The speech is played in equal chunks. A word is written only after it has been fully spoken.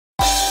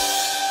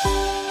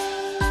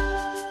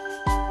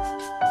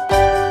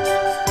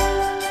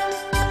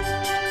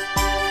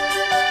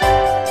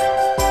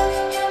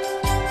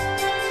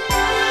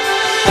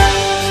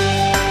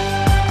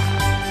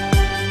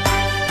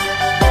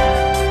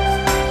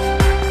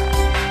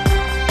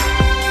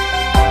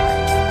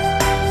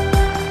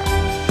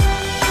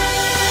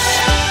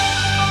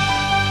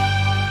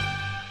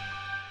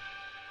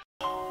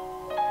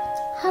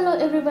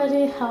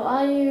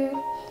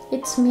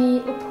It's me,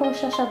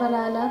 Uposha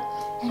Shabalala,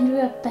 and we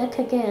are back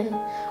again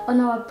on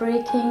our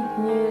Breaking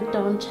New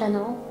Dawn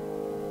channel.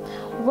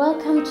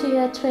 Welcome to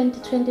year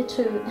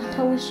 2022, and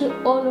I wish you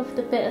all of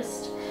the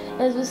best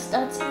as we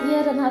start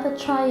yet another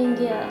trying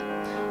year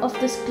of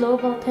this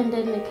global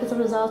pandemic as a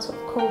result of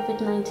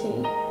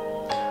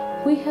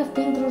COVID-19. We have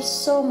been through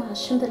so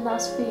much in the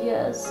last few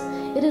years.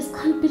 It is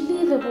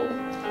unbelievable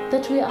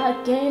that we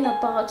are again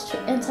about to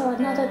enter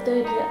another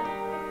third year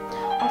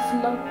of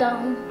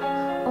lockdown,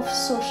 of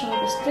social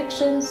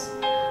restrictions,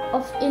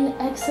 of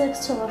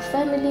inaccess to our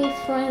family,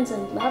 friends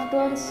and loved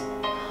ones,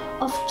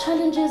 of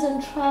challenges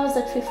and trials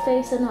that we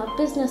face in our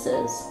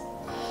businesses,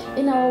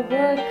 in our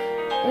work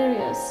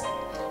areas,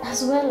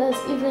 as well as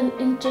even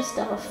in just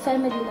our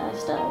family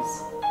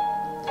lifestyles.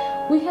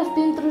 We have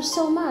been through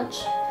so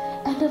much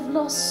and have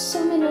lost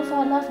so many of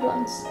our loved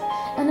ones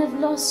and have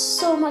lost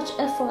so much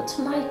effort.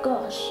 My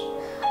gosh,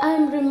 I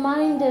am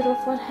reminded of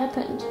what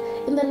happened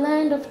in the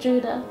land of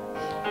Judah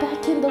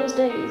back in those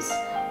days,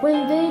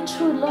 when they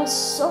too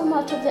lost so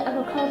much of their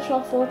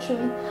agricultural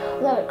fortune,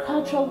 their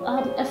agricultural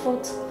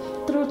effort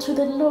through to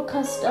the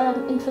locust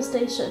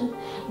infestation,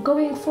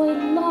 going for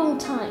a long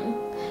time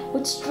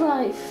with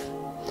strife,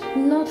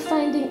 not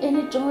finding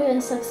any joy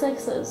and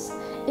successes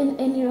in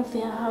any of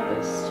their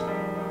harvest.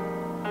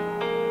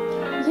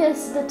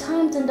 Yes, the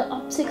times and the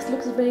optics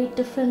looks very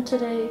different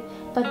today,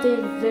 but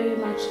they're very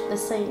much the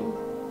same.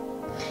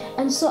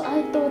 And so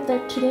I thought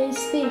that today's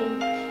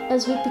theme,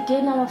 as we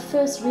begin our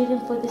first reading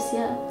for this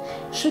year,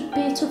 should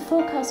be to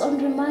focus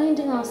on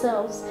reminding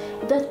ourselves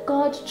that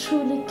God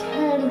truly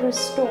can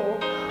restore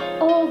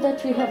all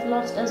that we have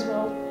lost as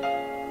well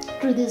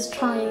through these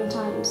trying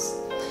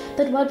times.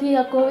 That what we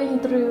are going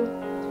through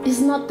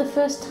is not the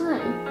first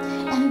time,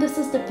 and this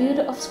is the beauty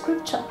of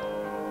Scripture.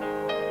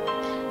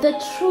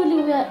 That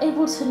truly we are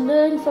able to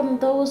learn from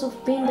those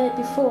who've been there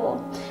before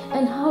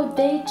and how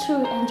they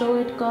too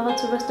enjoyed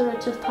God's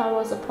restorative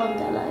powers upon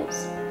their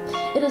lives.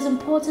 It is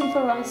important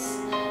for us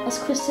as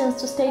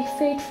Christians to stay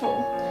faithful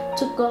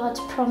to God's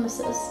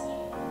promises.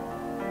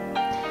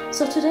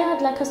 So today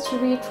I'd like us to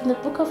read from the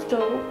book of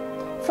Job,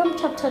 from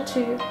chapter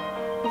 2,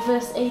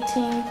 verse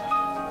 18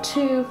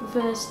 to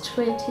verse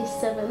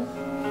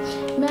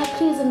 27. May I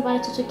please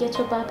invite you to get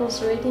your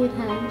Bibles ready in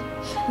hand,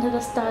 and let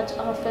us start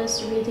our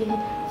first reading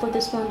for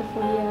this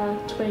wonderful year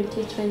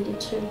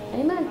 2022.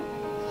 Amen.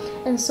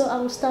 And so I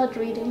will start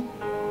reading.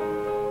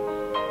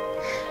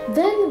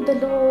 Then the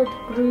Lord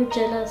grew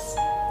jealous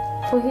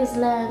for his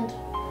land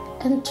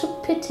and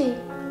took pity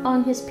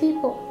on his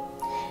people.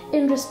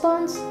 In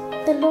response,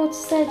 the Lord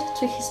said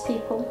to his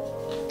people,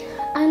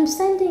 I am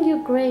sending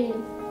you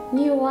grain,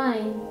 new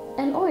wine,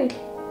 and oil,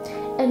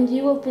 and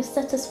you will be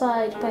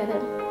satisfied by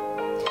them.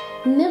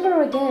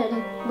 Never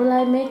again will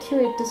I make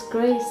you a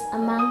disgrace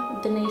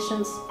among the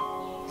nations.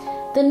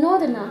 The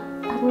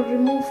northerner I will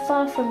remove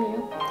far from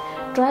you,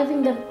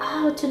 driving them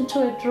out into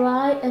a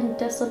dry and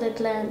desolate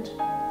land.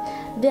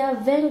 Their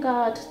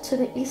vanguard to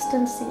the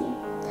eastern sea,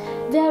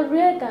 their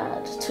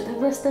rearguard to the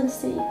western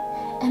sea,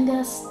 and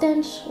their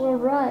stench will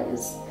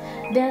rise,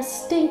 their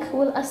stink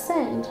will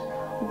ascend.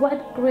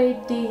 What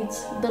great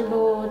deeds the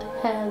Lord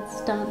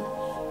has done.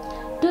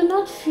 Do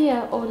not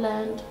fear, O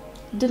land,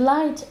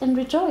 delight and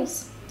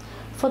rejoice,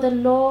 for the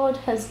Lord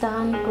has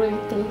done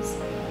great things.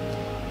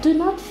 Do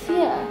not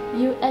fear,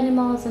 you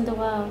animals in the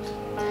wild,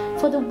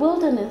 for the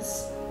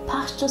wilderness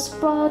pastures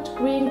sprout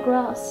green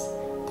grass,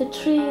 the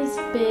trees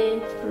bear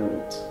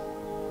fruit.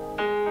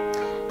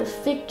 The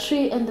fig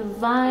tree and the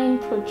vine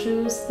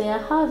produce their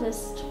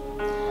harvest.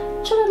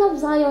 Children of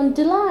Zion,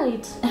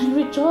 delight and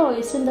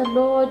rejoice in the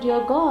Lord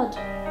your God,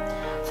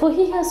 for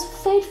he has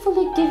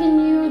faithfully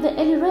given you the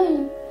early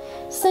rain,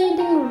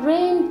 sending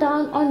rain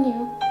down on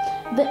you,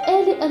 the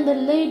early and the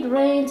late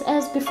rains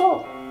as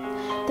before.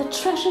 The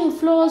threshing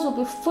floors will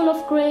be full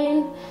of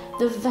grain,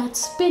 the vat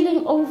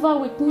spilling over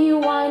with new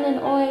wine and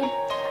oil.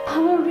 I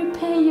will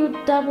repay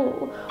you double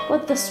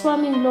what the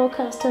swarming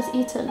locust has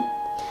eaten.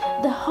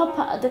 The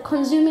hopper, the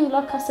consuming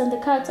locust, and the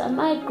cutter,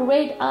 my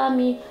great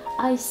army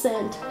I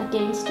sent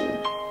against you.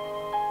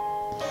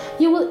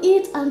 You will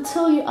eat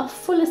until you are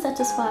fully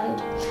satisfied.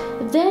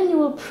 Then you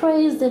will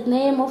praise the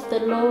name of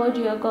the Lord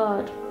your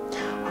God,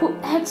 who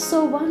acts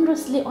so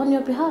wondrously on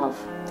your behalf.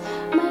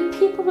 My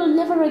people will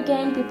never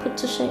again be put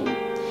to shame.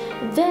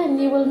 Then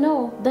you will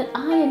know that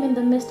I am in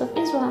the midst of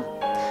Israel.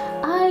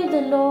 I,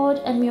 the Lord,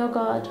 am your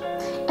God,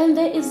 and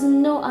there is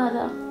no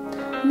other.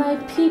 My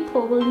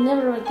people will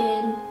never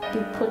again be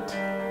put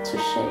to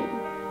shame.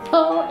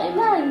 Oh,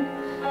 amen.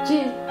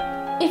 Jeez,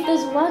 if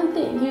there's one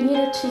thing you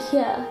needed to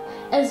hear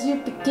as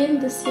you begin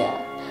this year,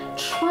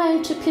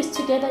 trying to piece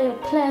together your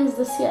plans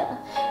this year,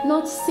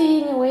 not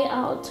seeing a way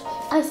out,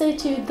 I say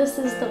to you, this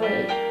is the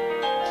way.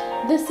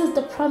 This is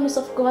the promise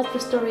of God's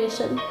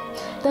restoration,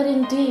 that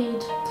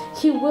indeed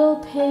he will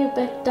pay you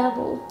back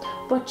double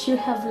what you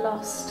have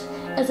lost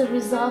as a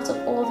result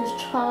of all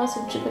these trials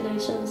and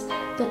tribulations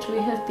that we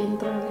have been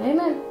through.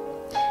 Amen.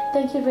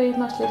 Thank you very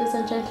much, ladies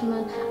and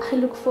gentlemen. I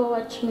look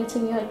forward to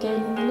meeting you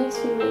again in the next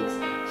few weeks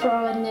for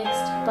our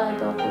next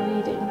Bible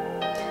reading.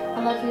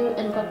 I love you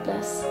and God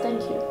bless.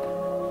 Thank you.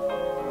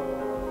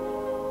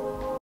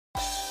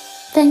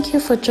 Thank you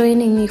for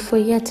joining me for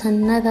yet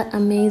another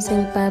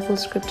amazing Bible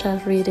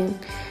scripture reading.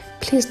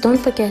 Please don't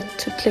forget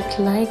to click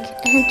like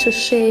and to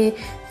share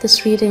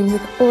this reading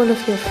with all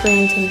of your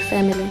friends and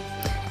family.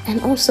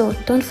 And also,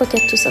 don't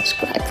forget to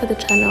subscribe for the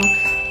channel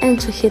and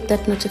to hit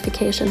that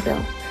notification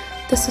bell.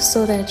 This is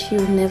so that you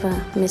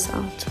never miss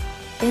out.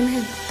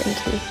 Amen.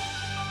 Thank you.